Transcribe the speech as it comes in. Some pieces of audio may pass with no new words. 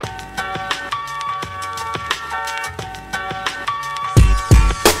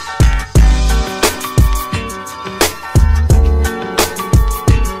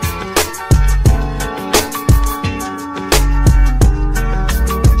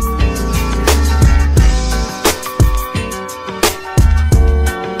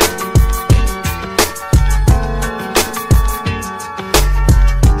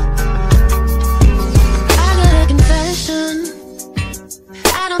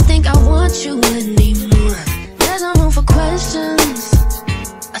don't think I want you anymore. There's no room for questions.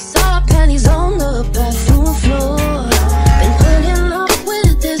 I saw our panties on the bathroom floor. Been putting up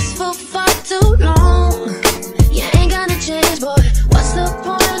with this for far too long. You ain't gonna change, boy. What's the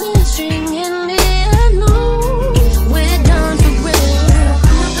point in stringing me along? We're done for real.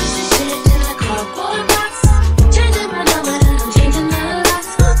 I'ma put this shit in a cardboard box. Changing my number and I'm changing the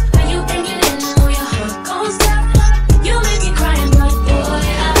locks. When you bring it in, know your heart gon' stop. You make me crying, but boy,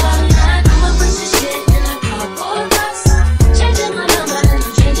 I'm not. I'ma put this shit in a cardboard box. Changing my number and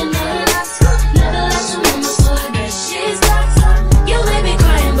I'm changing the locks. Never left your mama, so I guess she's lost. You make me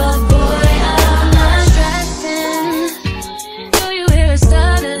crying, but boy, I'm not stressing. Do you hear it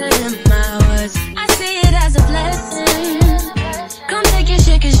stuttering in my words? I see it as a blessing. Come take your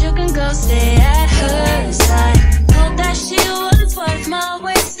shit, cause you can go stay at her side. Hope that she was worth my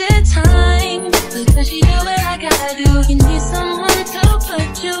wasted time. Because she do what I gotta do. You need someone to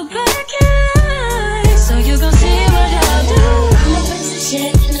put you back in line. So you gon' see what I'll do. I'ma put this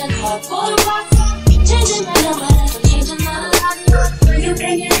shit in a cardboard box. Changing my number and I'm changing my lock. When you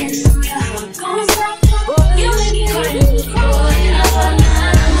bring it in, know your heart gon' stop. You make me cry, boy, I'm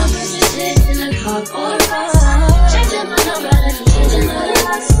not. I'ma put this shit in a cardboard box. Changing my number and I'm changing my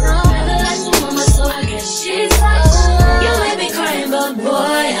lock. Never left your mama, so I guess she's lost. You make me cry, but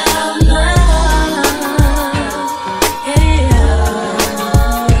boy, I'm not.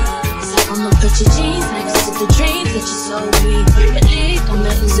 So I'ma put your jeans next to the dreams that you're so weak. Believe I'm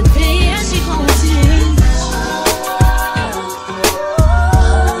nothing to be, and she gon' see.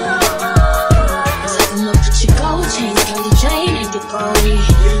 So I'ma put your gold chains on the drain and your body.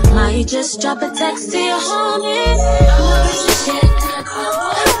 Might just drop a text to your homie. I'ma put your shit in a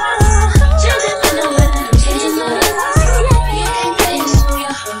cardboard box.